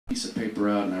piece of paper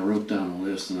out and I wrote down a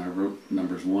list, and I wrote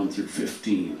numbers 1 through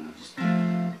 15.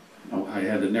 I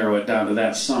had to narrow it down to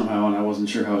that somehow, and I wasn't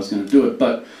sure how I was going to do it.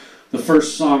 But the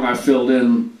first song I filled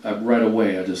in right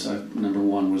away. Number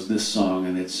 1 was this song,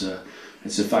 and it's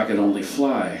 "If I Could Only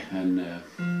Fly." And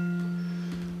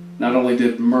not only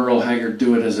did Merle Haggard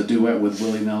do it as a duet with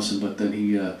Willie Nelson, but then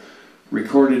he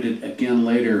recorded it again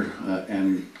later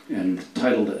and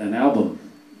titled an album,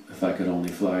 "If I Could Only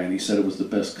Fly." And he said it was the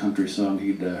best country song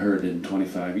he'd heard in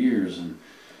 25 years. And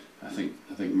I think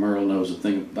Merle knows a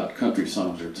thing about country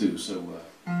songs or two. So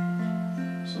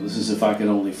this is "If I Could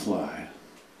Only Fly."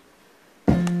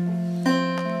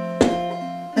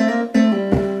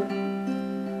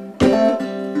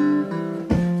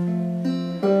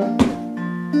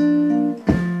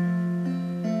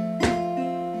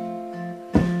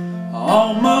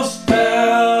 Almost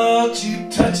felt you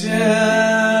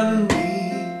touching me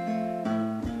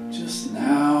just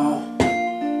now.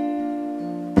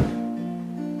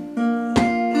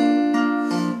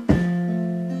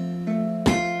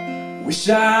 Wish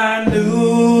I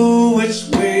knew which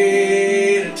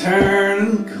way to turn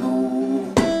and go.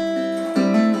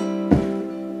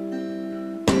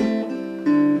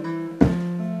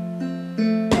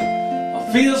 I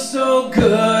feel so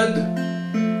good,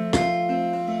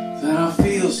 then I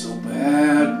feel so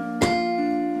bad.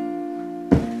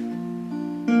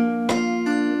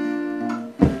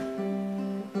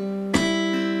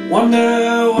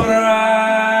 Wonder what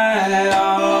I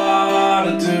ought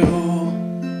to do.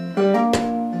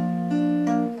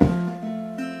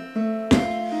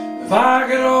 If I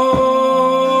could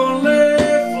only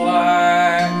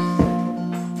fly.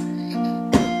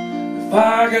 If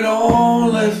I could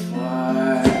only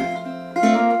fly.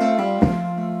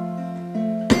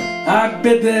 I'd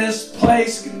bid this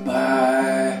place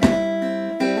goodbye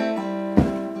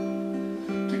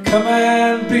to come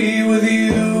and be with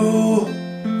you.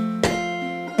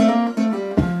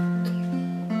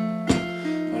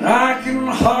 But I can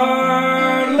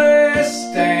hardly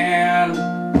stand,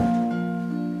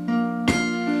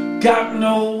 got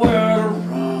nowhere to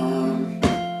run.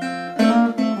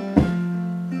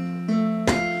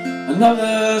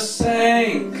 Another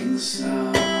sinking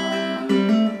sun.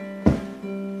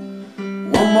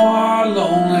 One more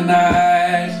lonely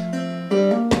night.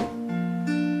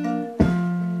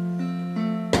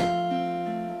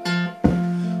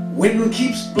 Wind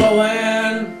keeps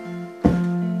blowing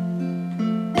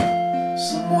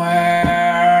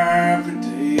somewhere every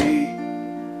day.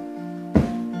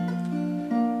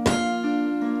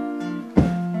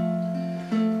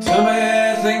 Tell me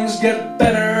things get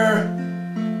better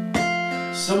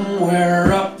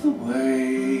somewhere up the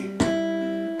way.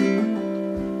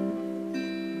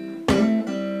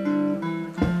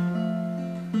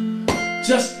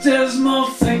 Just dismal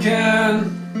thinking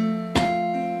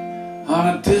on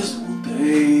a dismal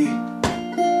day.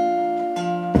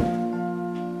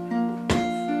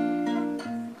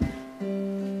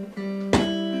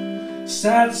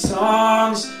 Sad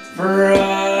songs for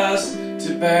us to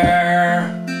bear.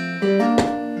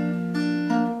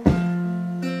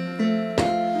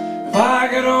 If I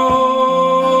could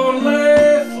only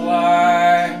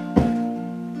fly.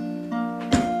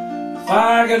 If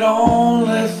I could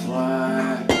only fly.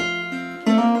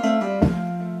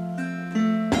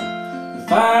 If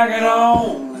I could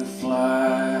only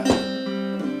fly,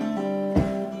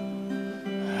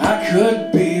 I could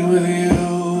be with you.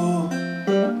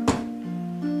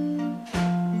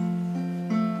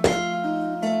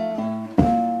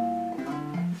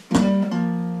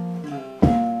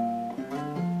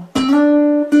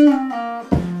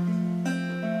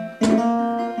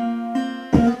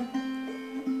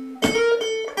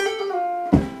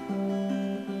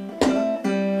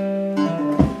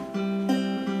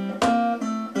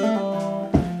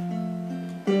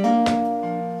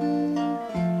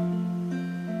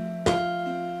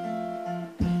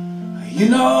 You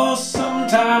know,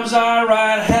 sometimes I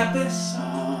write happy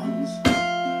songs,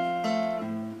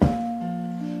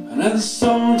 and then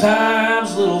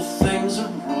sometimes little things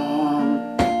are wrong.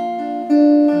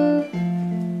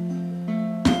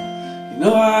 You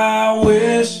know, I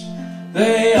wish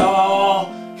they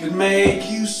all could make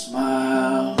you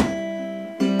smile.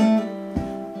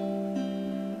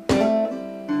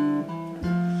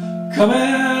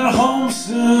 Coming home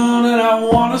soon and I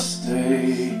wanna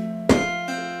stay.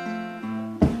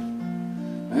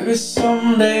 Maybe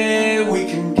someday we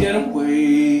can get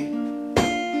away.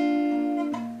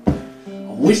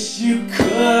 I wish you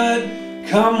could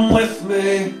come with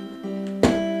me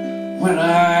when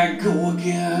I go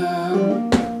again.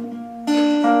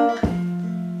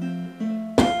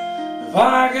 If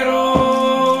I could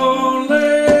only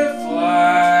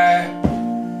fly.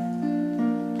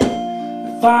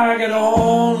 If I could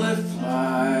only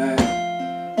fly,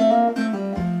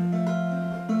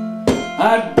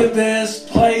 I'd bid this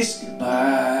place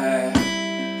goodbye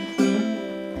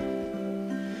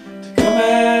to come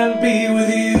and be with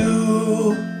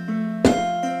you.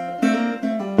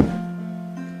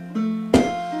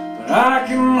 But I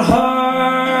can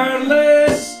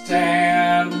hardly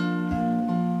stand,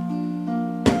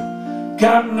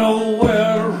 got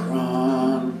nowhere to run.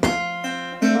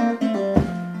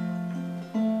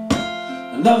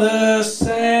 Another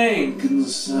sinking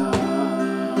sun,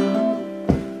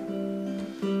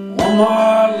 one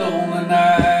more lonely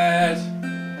night.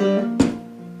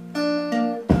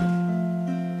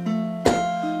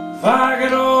 If I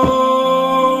could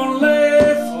only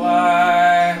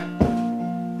fly,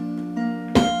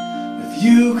 if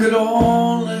you could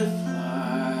only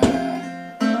fly,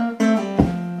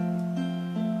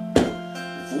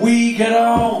 if we could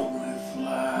only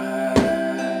fly,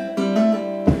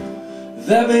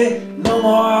 there'd be no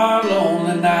more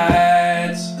lonely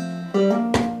nights.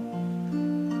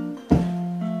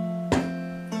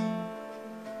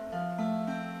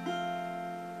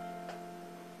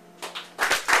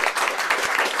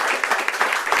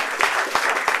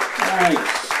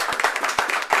 Thanks.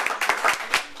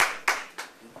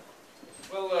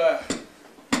 Well,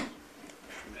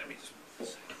 let me just...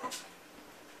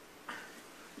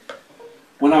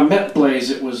 When I met Blaze,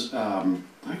 it was, I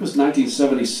think it was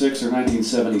 1976 or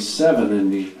 1977,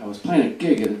 and I was playing a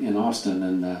gig in Austin,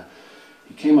 and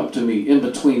he came up to me in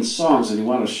between songs, and he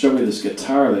wanted to show me this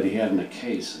guitar that he had in a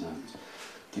case, and I was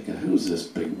thinking, who's this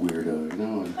big weirdo, you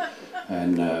know?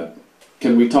 And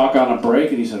can we talk on a break?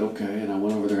 And he said, okay. And I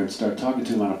went over there and started talking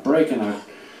to him on a break, and I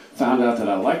found out that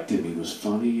I liked him. He was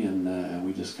funny, and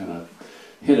we just kind of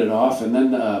hit it off. And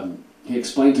then he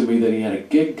explained to me that he had a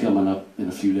gig coming up in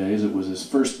a few days. It was his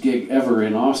first gig ever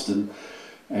in Austin,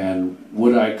 and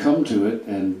would I come to it,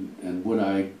 and would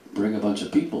I bring a bunch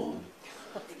of people?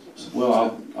 So,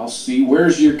 well, I'll see.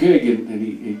 Where's your gig? And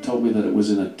he told me that it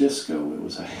was in a disco. It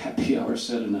was a happy hour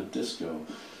set in a disco,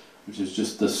 which is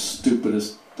just the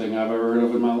stupidest thing I've ever heard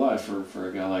of in my life for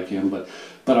a guy like him. But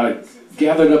I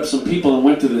gathered up some people and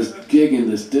went to this gig in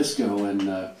this disco,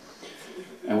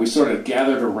 and we sort of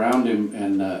gathered around him,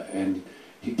 and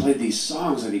he played these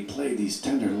songs, and he played these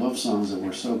tender love songs that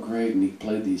were so great, and he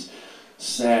played these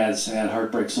sad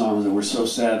heartbreak songs that were so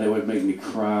sad they would make me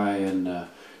cry, and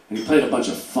he played a bunch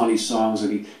of funny songs,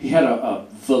 and he had a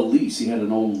valise. He had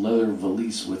an old leather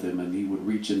valise with him, and he would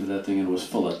reach into that thing, and it was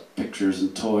full of pictures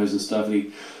and toys and stuff, and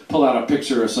he'd pull out a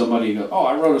picture of somebody and go, oh,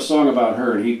 I wrote a song about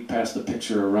her, and he'd pass the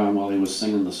picture around while he was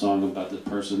singing the song about this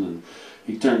person, and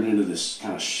he turned it into this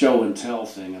kind of show and tell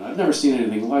thing, and I'd never seen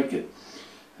anything like it.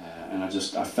 And I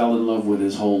fell in love with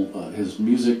his whole his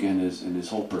music and his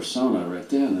whole persona right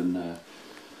then,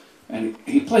 and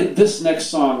he played this next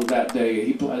song that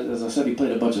day. As I said, he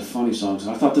played a bunch of funny songs,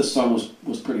 and I thought this song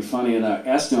was pretty funny, and I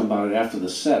asked him about it after the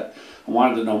set. I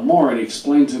wanted to know more, and he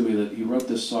explained to me that he wrote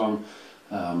this song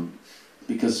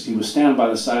because he was standing by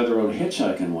the side of the road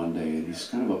hitchhiking one day, and he's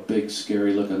kind of a big,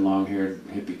 scary-looking, long-haired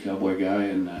hippie cowboy guy,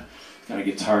 and got a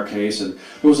guitar case, and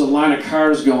there was a line of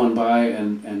cars going by,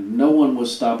 and no one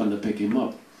was stopping to pick him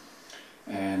up.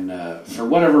 And for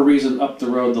whatever reason, up the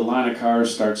road, the line of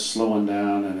cars starts slowing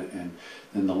down, and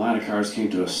then the line of cars came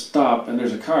to a stop, and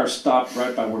there's a car stopped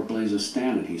right by where Blaze is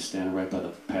standing. He's standing right by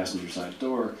the passenger side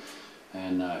door,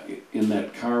 and in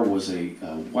that car was a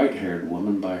white-haired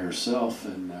woman by herself,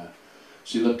 and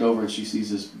she looked over and she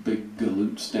sees this big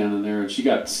galoot standing there, and she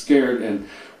got scared, and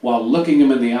while looking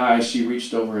him in the eye, she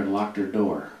reached over and locked her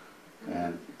door.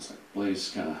 And it's like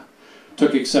Blaze kind of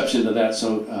took exception to that,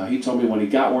 so he told me when he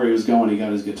got where he was going, he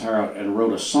got his guitar out and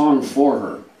wrote a song for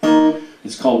her.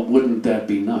 It's called Wouldn't That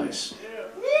Be Nice?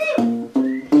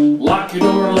 Lock your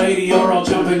door, lady, or I'll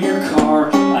jump in your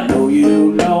car. I know you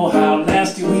don't know how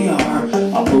nasty we are.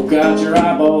 I'll poke out your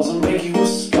eyeballs and make you a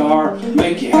scar,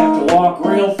 make you have to walk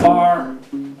real far.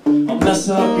 I'll mess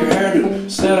up your hairdo,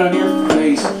 set on your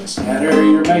face, scatter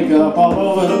your makeup all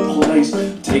over the place.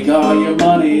 Take all your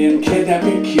money and kidnap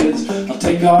your kids. I'll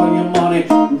take all your money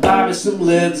and buy me some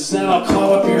lids. Then I'll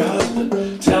call up your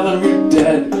husband, tell him you're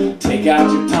dead. Take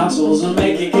out your tonsils and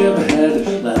make you give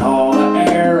head. Let all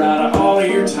the air out of all of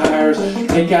your tires.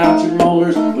 Take out your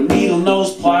molars with needle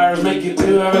nose pliers. Make you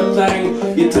do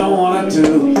everything you don't want to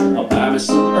do. I'll buy me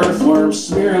some earthworms,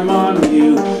 smear them on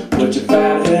you. Put your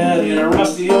fat head in a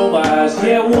rusty old eyes.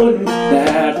 Yeah, wouldn't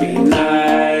that be nice?